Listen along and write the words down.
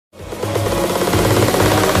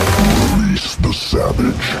Guys,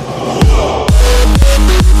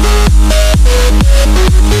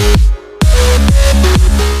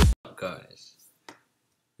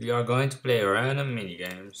 we are going to play random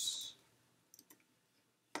minigames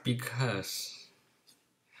because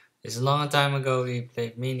it's a long time ago we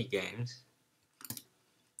played minigames.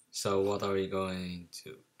 So what are we going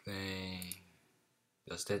to play?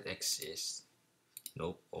 Does that exist?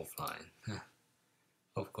 Nope, offline.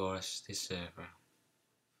 Of course, this server.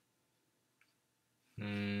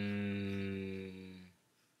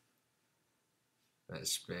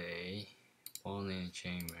 Let's play one in a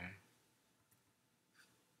chamber.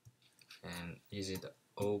 And is it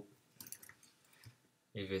open?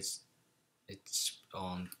 If it's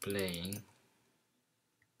on playing.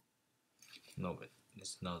 No, but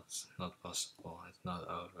it's not possible. It's not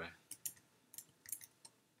over.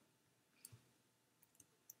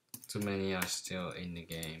 Too many are still in the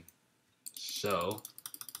game. So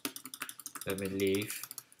let me leave.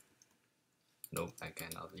 Nope, I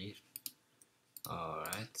cannot leave.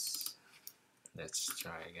 Alright, let's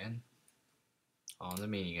try again on the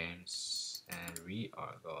minigames, and we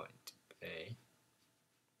are going to play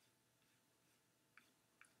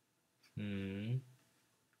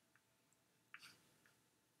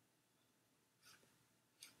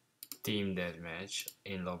Team Deathmatch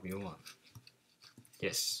in Lobby 1.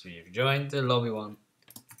 Yes, we've joined the Lobby 1.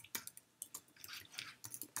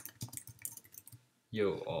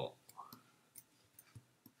 Yo all.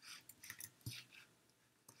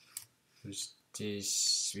 Who's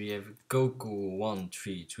this? We have Goku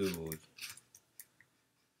 132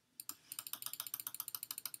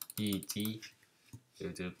 ET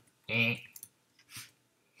YouTube.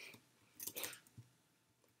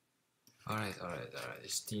 Alright,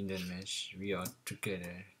 it's Team Deathmatch. We are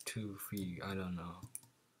together, 2, 3, I don't know.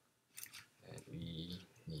 And we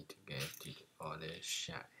need to get to the other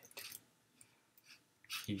side.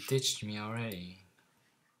 He ditched me already.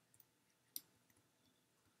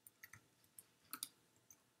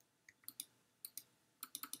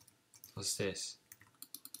 What's this?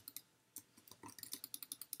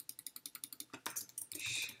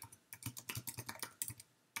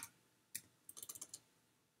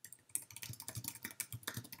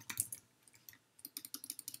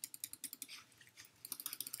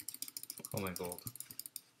 Oh my god.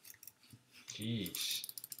 Jeez.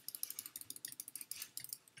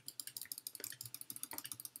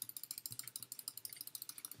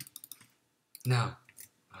 No.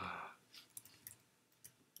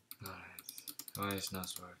 Alright. Why it's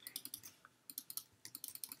not working?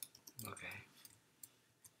 Okay.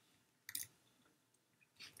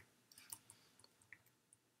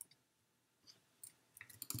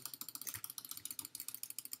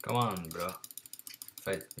 Come on, bro.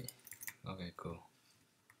 Fight me. Okay, cool.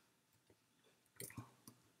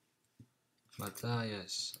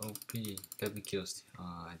 Matthias, OP. Let me kill Steve.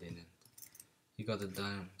 Ah, I didn't. He got a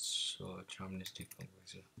diamond, so a charmistic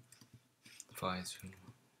complexer. Fight.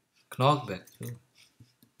 Knockback too.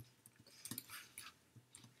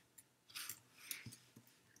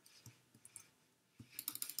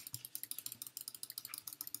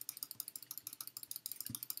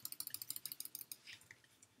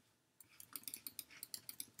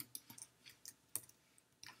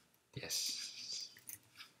 Yes.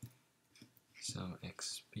 Some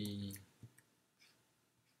XP.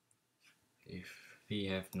 If we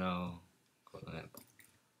have no golden apple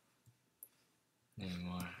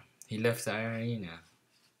anymore. He left the arena.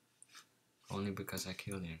 Only because I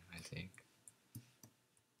killed him, I think.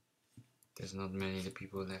 There's not many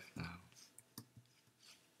people left now.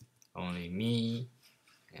 Only me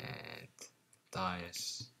and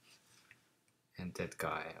Matthias and that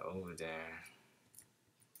guy over there.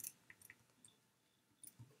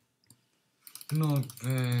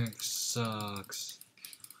 Knockback sucks.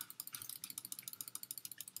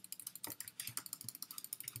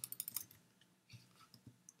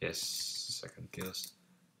 Yes, second kills.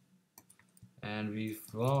 And we've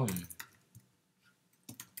won.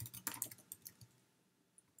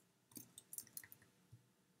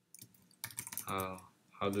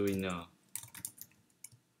 How do we know?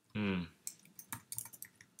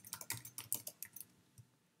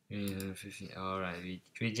 Alright,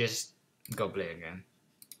 we just go play again.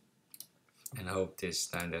 And hope this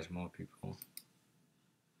time there's more people.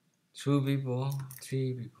 2 people,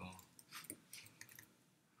 3 people.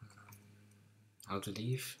 How to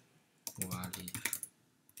leave? I leave.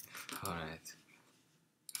 Alright.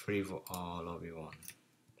 Free for all, lobby 1.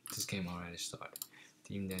 This game already started.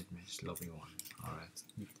 Team Deathmatch, lobby 1. Alright.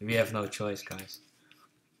 We have no choice, guys.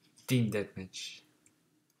 Team Deathmatch.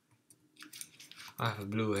 I have a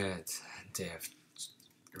blue head. They have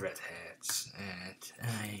redheads, and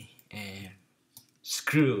I am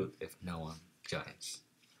screwed if no one joins.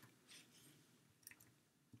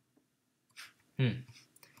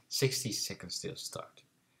 60 seconds till start.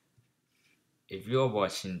 If you're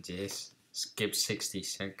watching this, skip 60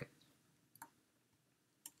 seconds.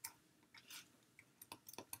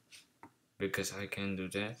 Because I can do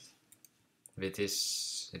that. With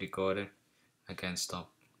this recorder, I can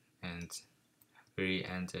stop and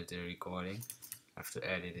re-enter the recording. I have to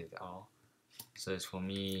edit it all. So it's for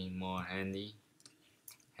me more handy.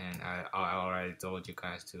 And I already told you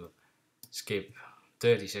guys to skip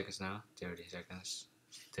 30 seconds now. 30 seconds.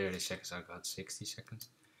 30 seconds, I got 60 seconds.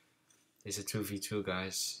 It's a 2v2,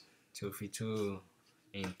 guys. 2v2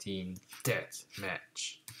 in team death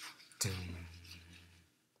match.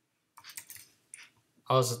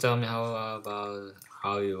 Also tell me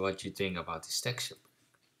what you think about this texture.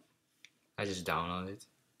 I just downloaded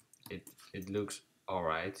it. It looks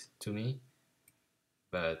alright to me.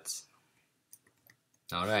 But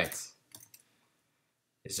alright.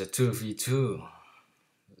 It's a 2v2.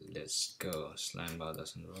 Let's go. Slime ball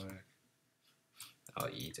doesn't work. I'll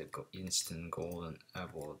eat an instant golden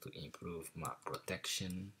apple to improve my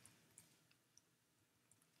protection.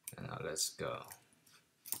 And now let's go.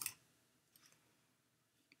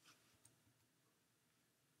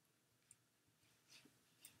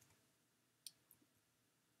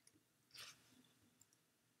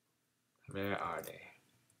 Where are they?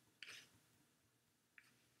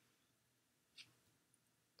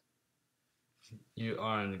 You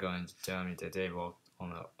aren't going to tell me that they walked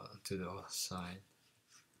on to the other side,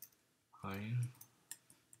 are you?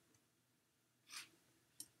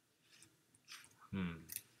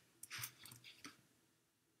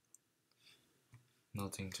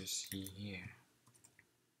 Nothing to see here.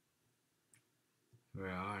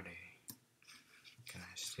 Where are they? Can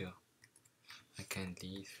I still? I can't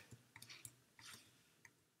leave.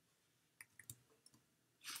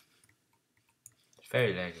 It's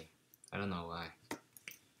very laggy. I don't know why.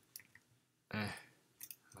 Alright.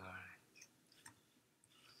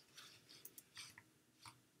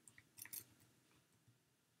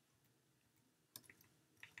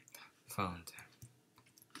 Found them.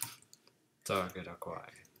 Target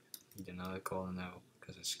acquired. Need another golden apple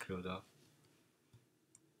because I screwed up.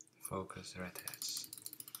 Focus redheads.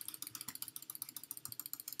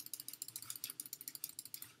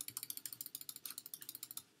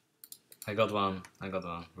 I got one.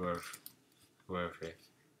 Worth it.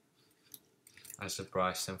 I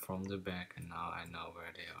surprised them from the back and now I know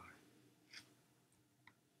where they are.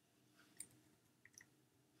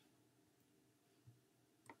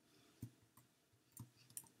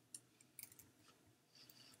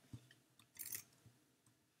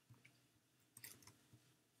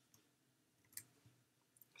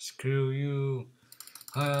 Screw you!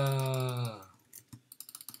 Ah!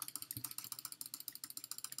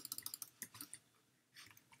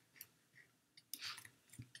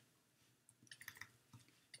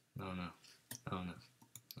 Oh no. Oh no.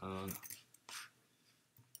 Oh no.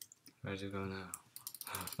 Where to go now?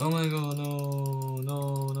 Oh my god, no!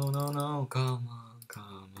 No! Come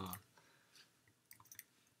on.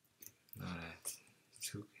 Alright.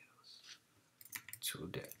 2 kills. 2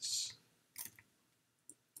 deaths.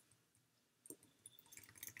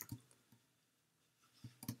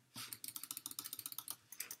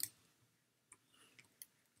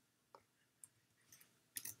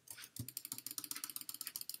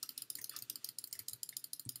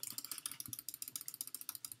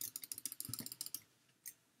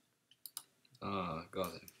 Oh,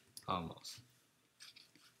 got him. Almost.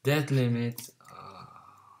 Death limit.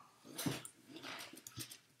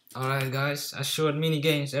 Alright guys, a short mini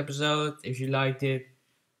games episode. If you liked it,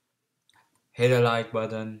 hit a like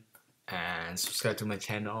button and subscribe to my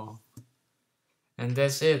channel. And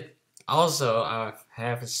that's it. Also, I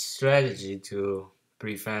have a strategy to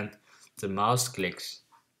prevent the mouse clicks.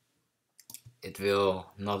 It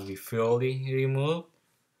will not be fully removed,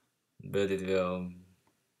 but it will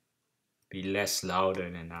be less louder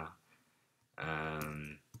than now.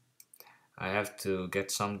 I have to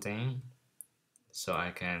get something so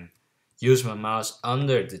I can use my mouse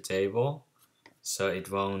under the table so it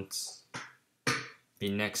won't be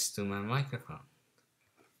next to my microphone.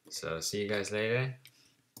 So see you guys later.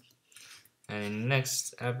 And in the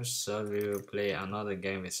next episode we will play another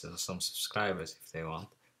game with some subscribers if they want.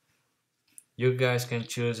 You guys can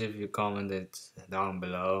choose if you comment it down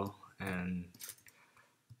below and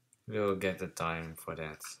we'll get the time for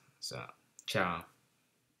that. So ciao.